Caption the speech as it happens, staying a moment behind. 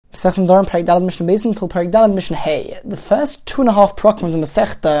Nedarim, Perek Daled Mishnah Beis until Perek Daled Mishnah Hey. The first 2.5 parakim of the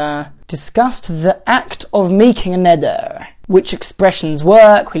Masechta discussed the act of making a neder, which expressions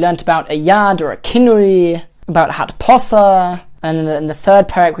work. We learnt about a yad or a kinui, about how to posa, and in the third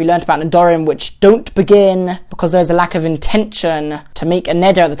parak we learnt about Nedarim which don't begin because there's a lack of intention to make a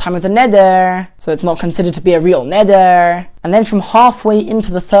neder at the time of the neder, so it's not considered to be a real neder. And then from halfway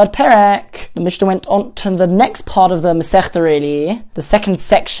into the third parak, the Mishnah went on to the next part of the Masechta really, the second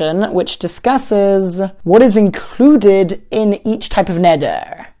section, which discusses what is included in each type of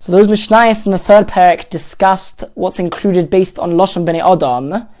neder. So those Mishnayos in the third parak discussed what's included based on Lashon Bnei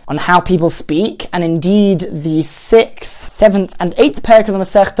Adam, on how people speak, and indeed the 6th, 7th and 8th parak of the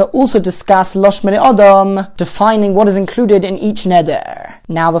Masechta also discuss Lashon Bnei Adam, defining what is included in each neder.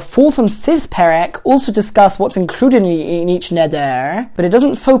 Now the 4th and 5th parak also discuss what's included in each neder, but it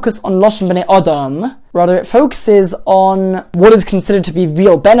doesn't focus on Lashon Bnei Adam. Rather, it focuses on what is considered to be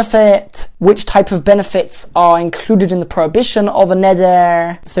real benefit, which type of benefits are included in the prohibition of a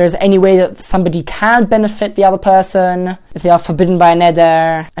neder, if there's any way that somebody can benefit the other person, if they are forbidden by a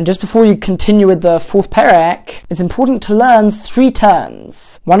neder. And just before you continue with the 4th parak, it's important to learn 3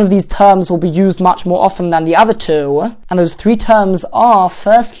 terms. One of these terms will be used much more often than the other 2, and those 3 terms are,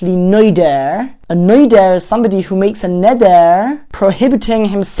 firstly, noider. A noider is somebody who makes a neder prohibiting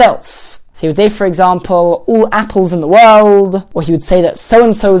himself. So he would say, for example, all apples in the world, or he would say that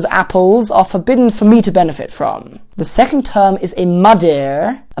so-and-so's apples are forbidden for me to benefit from. The second term is a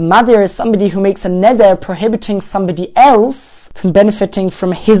madir. A madir is somebody who makes a neder prohibiting somebody else from benefiting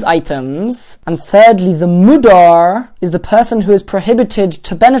from his items. And thirdly, the mudar is the person who is prohibited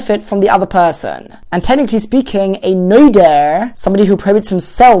to benefit from the other person. And technically speaking, a noider, somebody who prohibits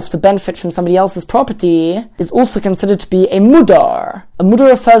himself to benefit from somebody else's property, is also considered to be a mudar. A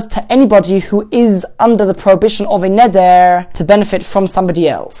mudar refers to anybody who is under the prohibition of a neder to benefit from somebody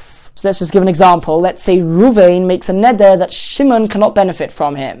else. So let's just give an example. Let's say Ruvain makes a neder that Shimon cannot benefit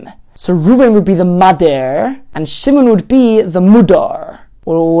from him. So Ruvain would be the madir, and Shimon would be the mudar.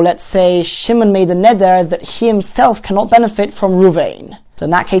 Or let's say Shimon made a neder that he himself cannot benefit from Ruvain. So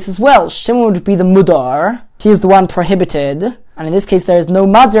in that case as well, Shimon would be the mudar. He is the one prohibited. And in this case there is no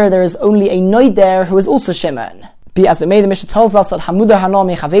madir, there is only a noider who is also Shimon. Be as it may, the Mishnah tells us that Hamudar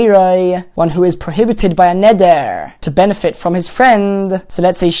Hanami Chaveiroi, one who is prohibited by a neder to benefit from his friend. So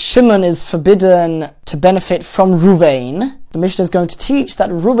let's say Shimon is forbidden to benefit from Ruvain. The Mishnah is going to teach that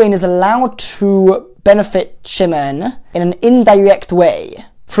Ruvain is allowed to benefit Shimon in an indirect way.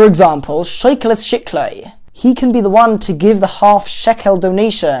 For example, Shekel es Shikloi. He can be the one to give the half shekel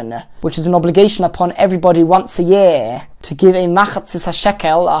donation, which is an obligation upon everybody once a year, to give a machatzis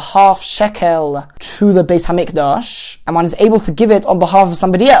ha-shekel, a half shekel, to the Beis HaMikdash, and one is able to give it on behalf of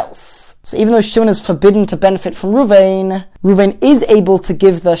somebody else. So even though Shimon is forbidden to benefit from Ruvain, Ruvain is able to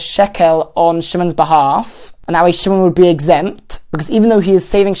give the shekel on Shimon's behalf, and that way Shimon would be exempt, because even though he is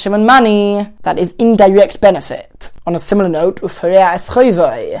saving Shimon money, that is indirect benefit. On a similar note,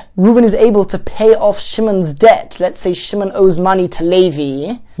 Reuven is able to pay off Shimon's debt. Let's say Shimon owes money to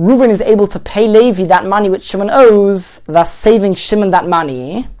Levi. Reuven is able to pay Levi that money which Shimon owes, thus saving Shimon that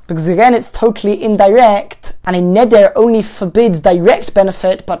money. Because again, it's totally indirect, and a neder only forbids direct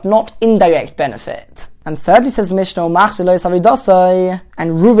benefit, but not indirect benefit. And thirdly, says the Mishnah, and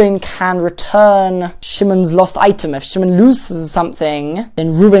Reuven can return Shimon's lost item. If Shimon loses something,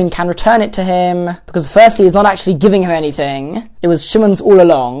 then Reuven can return it to him, because firstly, he's not actually giving him anything. It was Shimon's all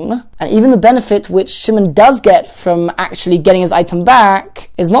along. And even the benefit which Shimon does get from actually getting his item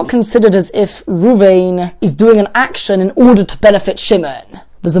back is not considered as if Reuven is doing an action in order to benefit Shimon.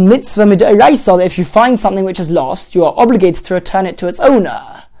 There's a mitzvah midoraisa that if you find something which is lost, you are obligated to return it to its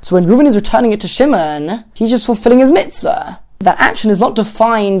owner. So when Reuven is returning it to Shimon, he's just fulfilling his mitzvah. That action is not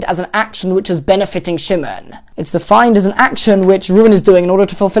defined as an action which is benefiting Shimon. It's defined as an action which Reuven is doing in order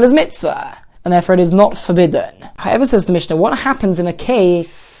to fulfill his mitzvah, and therefore it is not forbidden. However, says the Mishnah, what happens in a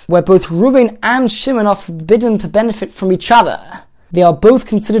case where both Reuven and Shimon are forbidden to benefit from each other? They are both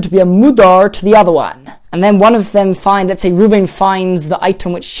considered to be a mudar to the other one. And then one of them let's say Reuven finds the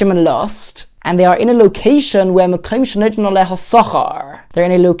item which Shimon lost, and they are in a location where they're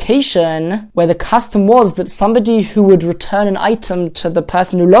in a location where the custom was that somebody who would return an item to the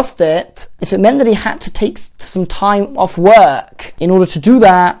person who lost it, if it meant that he had to take some time off work in order to do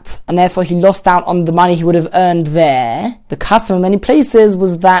that, and therefore he lost out on the money he would have earned there, the custom in many places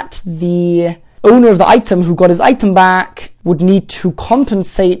was that the owner of the item who got his item back would need to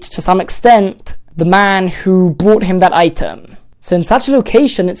compensate to some extent the man who brought him that item. So in such a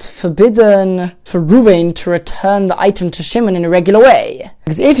location, it's forbidden for Reuven to return the item to Shimon in a regular way.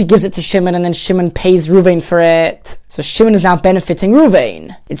 Because if he gives it to Shimon and then Shimon pays Reuven for it, so Shimon is now benefiting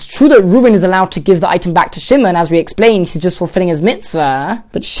Reuven. It's true that Reuven is allowed to give the item back to Shimon. As we explained, he's just fulfilling his mitzvah,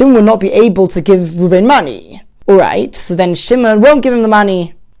 but Shimon will not be able to give Reuven money. Alright, so then Shimon won't give him the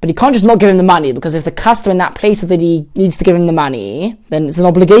money. But he can't just not give him the money, because if the customer in that place says that he needs to give him the money, then it's an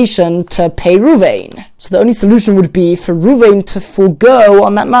obligation to pay Reuven. So the only solution would be for Reuven to forego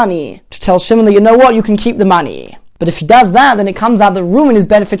on that money, to tell Shimon that, you know what, you can keep the money. But if he does that, then it comes out that Reuven is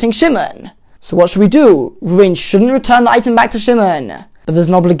benefiting Shimon. So what should we do? Reuven shouldn't return the item back to Shimon. But there's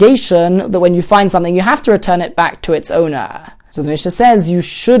an obligation that when you find something, you have to return it back to its owner. So the Mishnah says you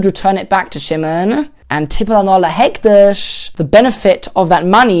should return it back to Shimon, and tipal anola hekdesh, the benefit of that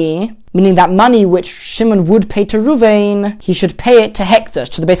money, meaning that money which Shimon would pay to Reuven, he should pay it to hekdesh,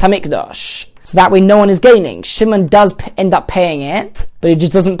 to the Beis Hamikdash. So that way no one is gaining. Shimon does end up paying it, but he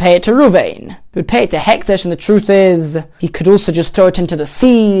just doesn't pay it to Reuven. He would pay it to hekdesh, and the truth is, he could also just throw it into the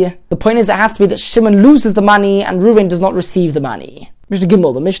sea. The point is, it has to be that Shimon loses the money and Reuven does not receive the money. Mishnah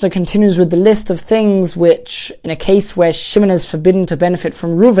Gimel, the Mishnah continues with the list of things which, in a case where Shimon is forbidden to benefit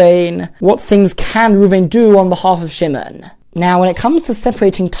from Reuven, what things can Reuven do on behalf of Shimon? Now, when it comes to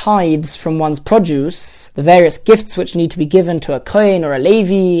separating tithes from one's produce, the various gifts which need to be given to a Kohen or a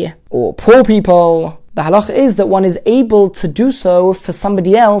Levi, or poor people, the halacha is that one is able to do so for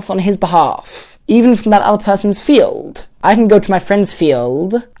somebody else on his behalf, even from that other person's field. I can go to my friend's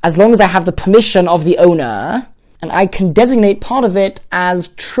field, as long as I have the permission of the owner, and I can designate part of it as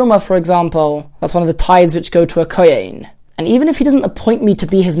truma, for example. That's one of the tithes which go to a kohen. And even if he doesn't appoint me to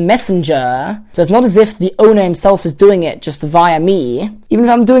be his messenger, so it's not as if the owner himself is doing it just via me, even if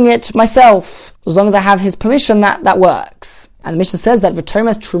I'm doing it myself, as long as I have his permission, that works. And the Mishnah says that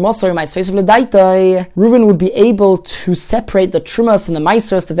v'tomes trumosor ma'asos l'daitai, Reuven would be able to separate the trumas and the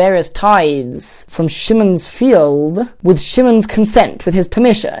ma'asos, the various tithes, from Shimon's field with Shimon's consent, with his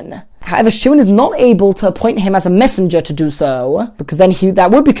permission. However, Shimon is not able to appoint him as a messenger to do so, because then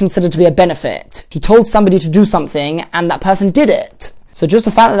that would be considered to be a benefit. He told somebody to do something, and that person did it. So just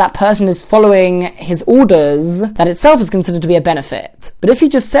the fact that that person is following his orders, that itself is considered to be a benefit. But if he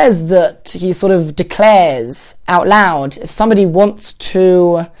just says that he sort of declares out loud, if somebody wants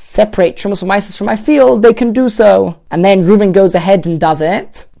to separate Trumas from Ma'asos from my field, they can do so. And then Reuven goes ahead and does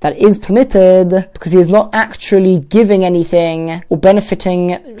it. That is permitted because he is not actually giving anything or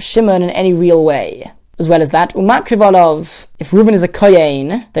benefiting Shimon in any real way. As well as that, umakrivalov, if Reuven is a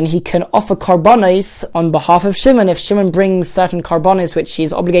kohen, then he can offer karbonos on behalf of Shimon. If Shimon brings certain karbonos which he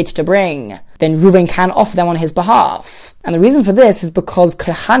is obligated to bring, then Reuven can offer them on his behalf. And the reason for this is because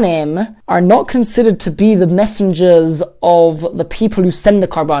kohanim are not considered to be the messengers of the people who send the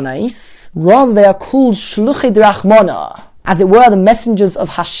karbonos. Rather, they are called shluchei drachmona, as it were, the messengers of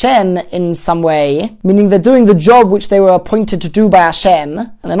Hashem in some way, meaning they're doing the job which they were appointed to do by Hashem,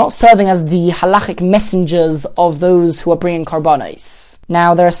 and they're not serving as the halachic messengers of those who are bringing karbonos.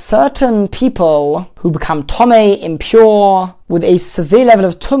 Now, there are certain people who become tomei, impure, with a severe level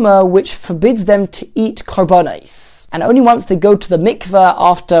of tumah which forbids them to eat karbonos. And only once they go to the mikveh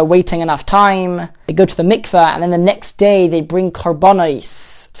after waiting enough time, they go to the mikveh, and then the next day they bring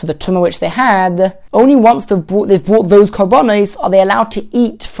karbonos for the tumah which they had. Only once they've brought those karbonos are they allowed to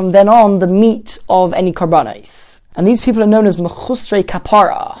eat from then on the meat of any karbonos. And these people are known as mechusrei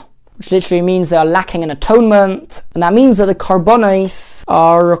kapara, which literally means they are lacking in atonement, and that means that the karbonos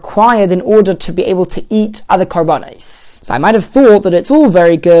are required in order to be able to eat other karbonos. So I might have thought that it's all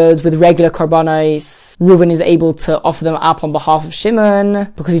very good with regular karbonos. Reuven is able to offer them up on behalf of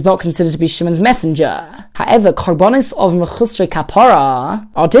Shimon because he's not considered to be Shimon's messenger. However, karbonos of mechusrei kapara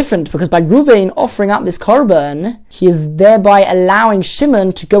are different because by Reuven offering up this korban, he is thereby allowing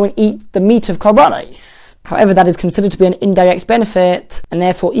Shimon to go and eat the meat of karbonos. However, that is considered to be an indirect benefit, and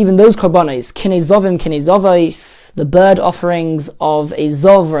therefore even those karbonos, kinei zovim, kinei zovos, the bird offerings of a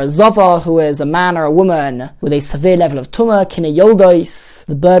zov or a zova, who is a man or a woman with a severe level of tumah, kinei yoldos,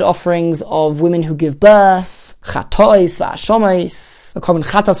 the bird offerings of women who give birth, chatois va'ashomos, a korban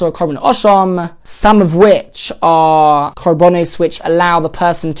chatas or a korban osham, some of which are karbonos which allow the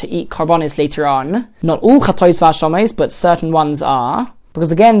person to eat karbonos later on. Not all chatois va'ashomos, but certain ones are.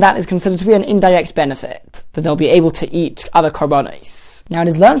 Because again, that is considered to be an indirect benefit, that they'll be able to eat other karbonos. Now it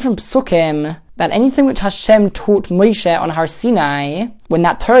is learned from Psukim that anything which Hashem taught Moshe on Har Sinai, when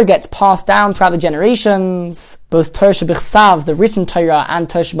that Torah gets passed down throughout the generations, both Torah shebichsav, the written Torah, and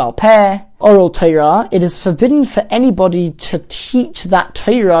Torah shebal peh, oral Torah, it is forbidden for anybody to teach that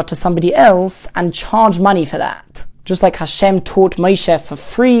Torah to somebody else and charge money for that. Just like Hashem taught Moshe for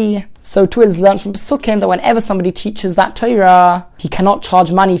free, So too it is learned from Pesukim that whenever somebody teaches that Torah, he cannot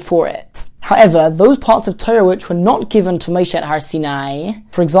charge money for it. However, those parts of Torah which were not given to Moshe at Har Sinai,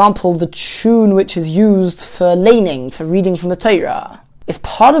 for example, the tune which is used for laning, for reading from the Torah, if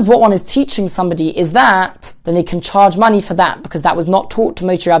part of what one is teaching somebody is that, then they can charge money for that, because that was not taught to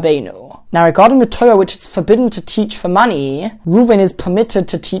Moshe Rabbeinu. Now, regarding the Torah which is forbidden to teach for money, Reuven is permitted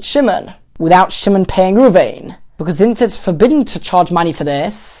to teach Shimon, without Shimon paying Reuven. Because since it's forbidden to charge money for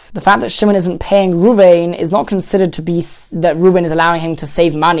this, the fact that Shimon isn't paying Reuven is not considered to be that Reuven is allowing him to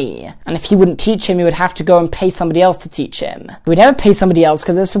save money. And if he wouldn't teach him, he would have to go and pay somebody else to teach him. He would never pay somebody else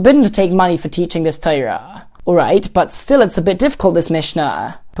because it's forbidden to take money for teaching this Torah. Alright, but still it's a bit difficult, this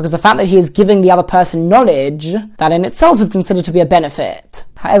Mishnah, because the fact that he is giving the other person knowledge, that in itself is considered to be a benefit.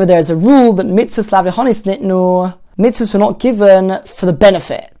 However, there is a rule that mitzvahs lavihonis nitnu, mitzvahs were not given for the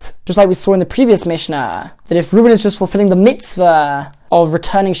benefit. Just like we saw in the previous Mishnah, that if Reuven is just fulfilling the mitzvah of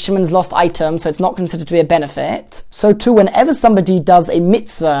returning Shimon's lost item, so it's not considered to be a benefit, so too whenever somebody does a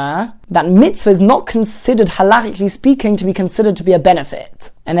mitzvah, that mitzvah is not considered, halachically speaking, to be considered to be a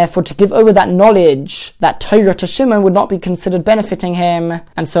benefit. And therefore to give over that knowledge, that Torah to Shimon, would not be considered benefiting him.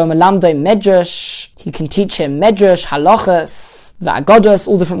 And so Melamdoi Medrash, he can teach him Medrash, halachas, the Agados,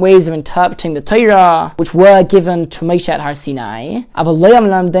 all different ways of interpreting the Torah, which were given to Moshe at Har Sinai. But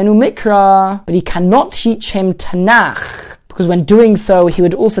he cannot teach him Tanakh, because when doing so, he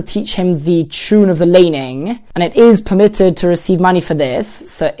would also teach him the tune of the laning, and it is permitted to receive money for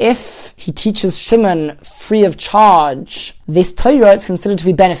this. So if he teaches Shimon free of charge this Torah, it's considered to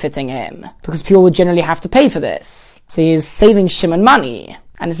be benefiting him, because people would generally have to pay for this. So he is saving Shimon money.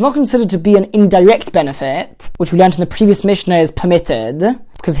 And it's not considered to be an indirect benefit, which we learned in the previous Mishnah is permitted,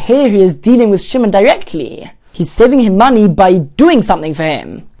 because here he is dealing with Shimon directly. He's saving him money by doing something for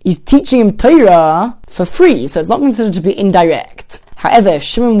him. He's teaching him Torah for free, so it's not considered to be indirect. However, if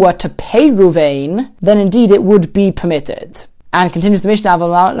Shimon were to pay Reuven, then indeed it would be permitted. And continues the Mishnah,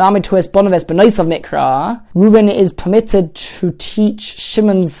 Reuven is permitted to teach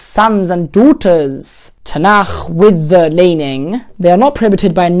Shimon's sons and daughters Tanakh with the laning. They are not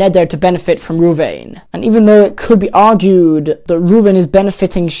prohibited by a neder to benefit from Reuven. And even though it could be argued that Reuven is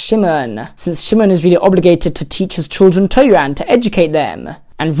benefiting Shimon, since Shimon is really obligated to teach his children Torah and to educate them,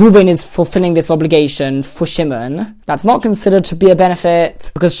 and Reuven is fulfilling this obligation for Shimon, that's not considered to be a benefit,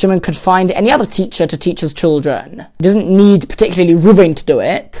 because Shimon could find any other teacher to teach his children. He doesn't need particularly Reuven to do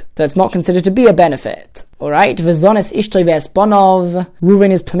it, so it's not considered to be a benefit. Alright, V'zones ishtoi ve'esponov, Reuven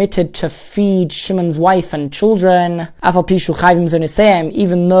is permitted to feed Shimon's wife and children, afal pishu chayvim zoneseim,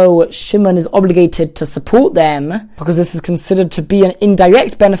 even though Shimon is obligated to support them, because this is considered to be an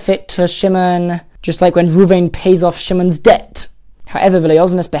indirect benefit to Shimon, just like when Reuven pays off Shimon's debt. However,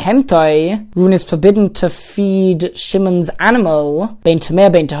 Reuven is forbidden to feed Shimon's animal, bein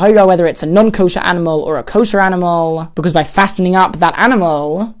tameh, bein tahora, whether it's a non-kosher animal or a kosher animal, because by fattening up that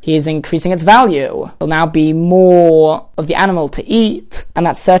animal, he is increasing its value. There'll now be more of the animal to eat, and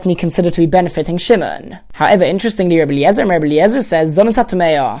that's certainly considered to be benefiting Shimon. However, interestingly, Rabbi Eliezer says, Zonas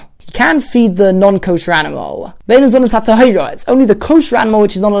HaTameah, he can feed the non-kosher animal. It's only the kosher animal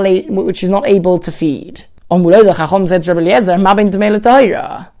which is not able to feed. What's the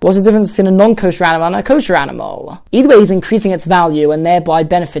difference between a non-kosher animal and a kosher animal? Either way, he's increasing its value and thereby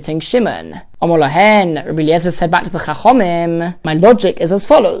benefiting Shimon. Rabbi Eliezer said back to the Chachomim, my logic is as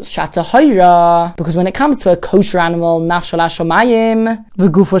follows, because when it comes to a kosher animal,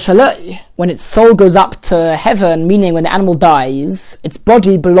 when its soul goes up to heaven, meaning when the animal dies, its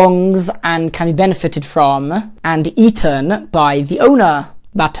body belongs and can be benefited from and eaten by the owner.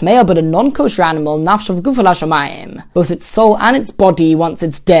 But a non-kosher animal, both its soul and its body, once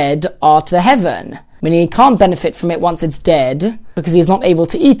it's dead, are to the heaven. Meaning he can't benefit from it once it's dead, because he is not able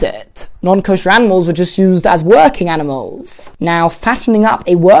to eat it. Non-kosher animals were just used as working animals. Now, fattening up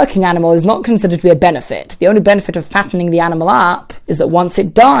a working animal is not considered to be a benefit. The only benefit of fattening the animal up is that once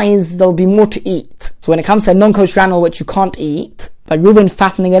it dies, there'll be more to eat. So when it comes to a non-kosher animal which you can't eat, by Reuven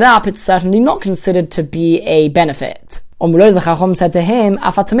fattening it up, it's certainly not considered to be a benefit. The Chacham said to him,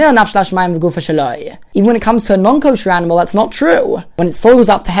 even when it comes to a non-kosher animal, that's not true. When its soul goes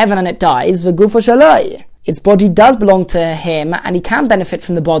up to heaven and it dies, its body does belong to him and he can benefit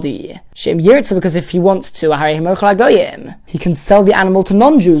from the body. Because if he wants to, he can sell the animal to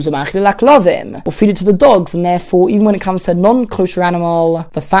non-Jews or feed it to the dogs, and therefore even when it comes to a non-kosher animal,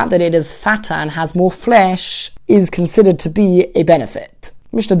 the fact that it is fatter and has more flesh is considered to be a benefit.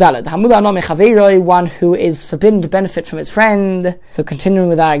 Mishnah Daled, one who is forbidden to benefit from his friend. So continuing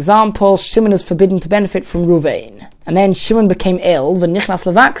with our example, Shimon is forbidden to benefit from Reuven. And then Shimon became ill, v'nichnas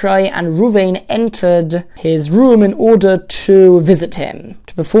levakroi, and Reuven entered his room in order to visit him,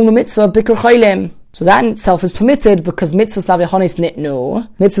 to perform the mitzvah of Bikur Cholim. So that in itself is permitted because mitzvahs lavihonis nitnu.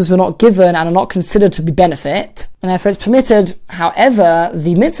 Mitzvahs were not given and are not considered to be benefit, and therefore it's permitted. However,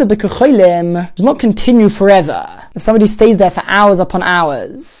 the mitzvah Bikur Cholim does not continue forever. If somebody stays there for hours upon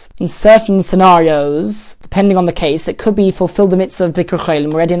hours, in certain scenarios, depending on the case, it could be fulfilled the mitzvah of Bikur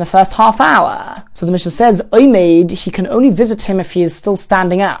Cholim already in the first half hour. So the Mishnah says, Oimed, he can only visit him if he is still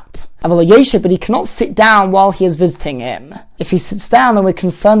standing up. But he cannot sit down while he is visiting him. If he sits down, then we're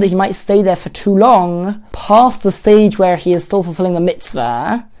concerned that he might stay there for too long, past the stage where he is still fulfilling the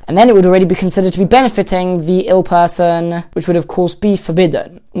mitzvah, and then it would already be considered to be benefiting the ill person, which would of course be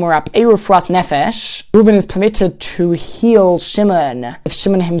forbidden. Reuven is permitted to heal Shimon if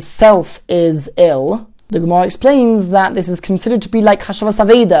Shimon himself is ill. The Gemara explains that this is considered to be like Hashavas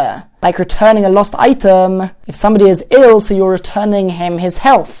Aveda, like returning a lost item. If somebody is ill, so you're returning him his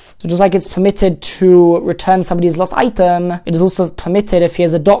health. So just like it's permitted to return somebody's lost item, it is also permitted if he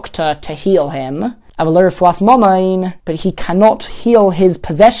is a doctor to heal him. But he cannot heal his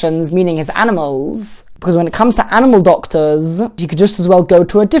possessions, meaning his animals, because when it comes to animal doctors, you could just as well go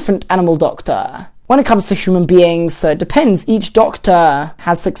to a different animal doctor. When it comes to human beings, it depends. Each doctor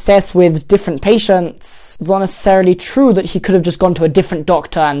has success with different patients. It's not necessarily true that he could have just gone to a different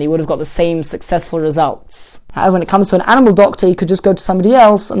doctor and he would have got the same successful results. However, when it comes to an animal doctor, you could just go to somebody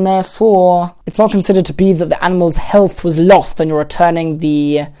else, and therefore it's not considered to be that the animal's health was lost and you're returning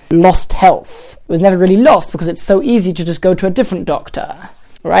the lost health. It was never really lost because it's so easy to just go to a different doctor.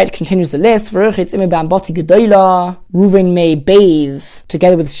 Alright, continues the list. Reuven may bathe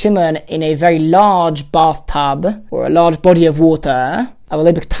together with Shimon in a very large bathtub or a large body of water,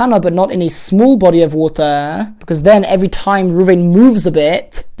 but not in a small body of water, because then every time Reuven moves a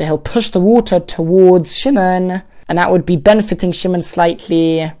bit, then he'll push the water towards Shimon, and that would be benefiting Shimon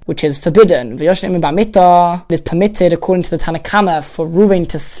slightly, which is forbidden. It is permitted, according to the Tanna Kama, for Reuven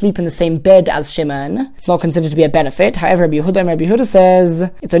to sleep in the same bed as Shimon. It's not considered to be a benefit. However, Rabbi Yehuda says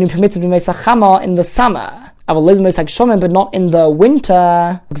it's only permitted in the summer, but not in the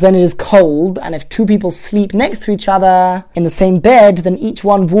winter, because then it is cold, and if two people sleep next to each other in the same bed, then each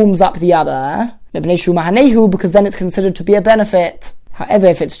one warms up the other, because then it's considered to be a benefit. However,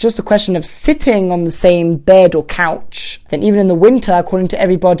 if it's just a question of sitting on the same bed or couch, then even in the winter, according to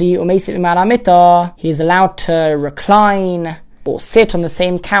everybody, he is allowed to recline or sit on the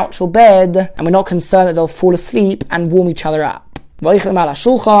same couch or bed, and we're not concerned that they'll fall asleep and warm each other up.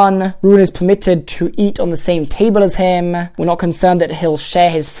 Reuven is permitted to eat on the same table as him. We're not concerned that he'll share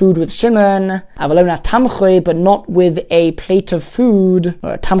his food with Shimon, but not with a plate of food.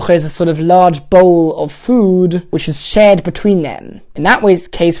 Tamche is a sort of large bowl of food which is shared between them. In that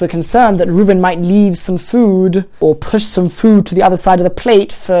case, we're concerned that Reuven might leave some food or push some food to the other side of the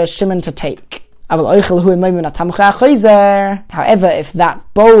plate for Shimon to take. However, if that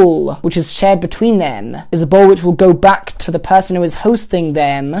bowl, which is shared between them, is a bowl which will go back to the person who is hosting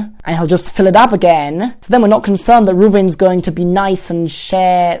them, and he'll just fill it up again, so then we're not concerned that Reuven's going to be nice and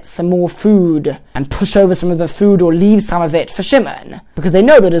share some more food, and push over some of the food or leave some of it for Shimon, because they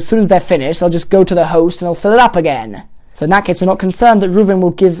know that as soon as they're finished, they'll just go to the host and they'll fill it up again. So in that case, we're not concerned that Reuven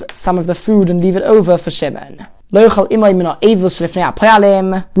will give some of the food and leave it over for Shimon. Reuven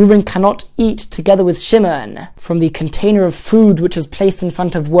cannot eat together with Shimon from the container of food which is placed in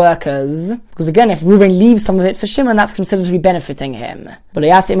front of workers, because again, if Reuven leaves some of it for Shimon, that's considered to be benefiting him. But he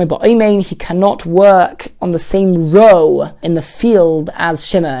cannot work on the same row in the field as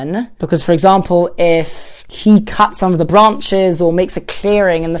Shimon, because for example, if he cuts some of the branches or makes a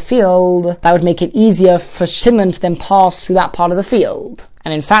clearing in the field, that would make it easier for Shimon to then pass through that part of the field.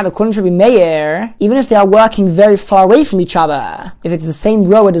 And in fact, according to Rabbi Meir, even if they are working very far away from each other, if it's the same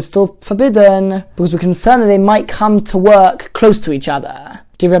row, it is still forbidden, because we're concerned that they might come to work close to each other.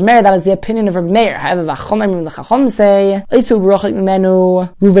 To Rabbi Meir, that is the opinion of Rabbi Meir. However, the Chacham say,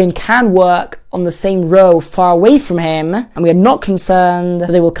 Reuven can work on the same row far away from him, and we are not concerned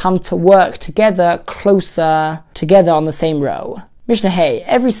that they will come to work together, closer together on the same row. Mishnah Hey,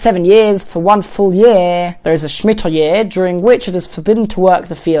 every 7 years, for 1 full year, there is a Shemitah year, during which it is forbidden to work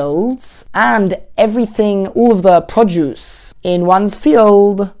the fields, and everything, all of the produce in one's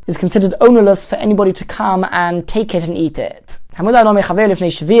field, is considered ownerless for anybody to come and take it and eat it.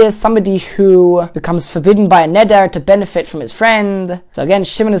 Somebody who becomes forbidden by a neder to benefit from his friend. So again,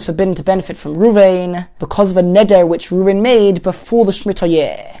 Shimon is forbidden to benefit from Reuven because of a neder which Reuven made before the Shemitah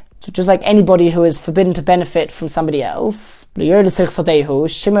year. So just like anybody who is forbidden to benefit from somebody else,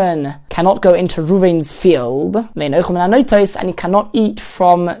 Shimon cannot go into Reuven's field, and he cannot eat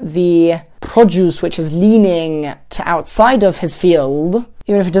from the produce which is leaning to outside of his field,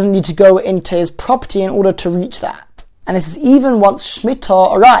 even if he doesn't need to go into his property in order to reach that. And this is even once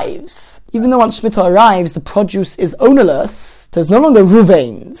Shemitah arrives. Even though once Shemitah arrives, the produce is ownerless, so it's no longer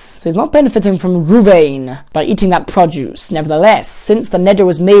Ruvain's. So he's not benefiting from Ruvain by eating that produce. Nevertheless, since the neder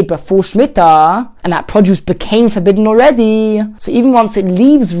was made before Shemitah, and that produce became forbidden already, so even once it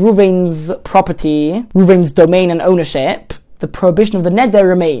leaves Ruvain's property, Ruvain's domain and ownership, the prohibition of the neder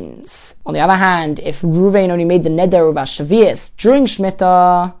remains. On the other hand, if Ruvain only made the neder of Shavuos during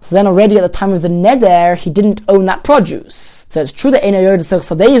Shemitah, so then already at the time of the neder, he didn't own that produce. So it's true that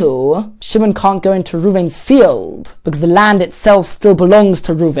Shimon can't go into Ruvain's field, because the land itself still belongs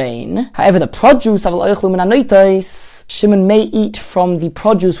to Ruvain. However, the produce of Shimon may eat from the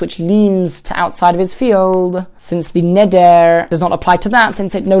produce which leans to outside of his field, since the neder does not apply to that,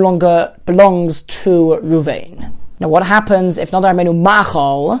 since it no longer belongs to Ruvain. Now, what happens if Nadar Menu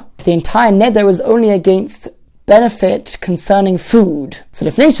Machal, if the entire neder was only against benefit concerning food? So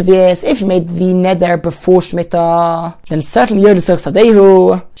if you made the neder before Shemitah, then certainly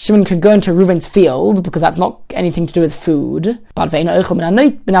Yodesach Shimon could go into Reuven's field, because that's not anything to do with food. But he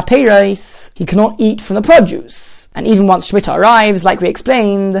cannot eat from the produce. And even once Shemitah arrives, like we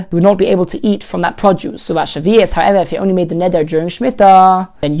explained, he would not be able to eat from that produce. So Shavuos, however, if he only made the neder during Shemitah,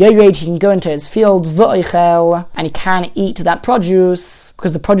 then Yored, he can go into his field, and he can eat that produce,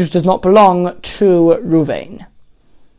 because the produce does not belong to Reuven.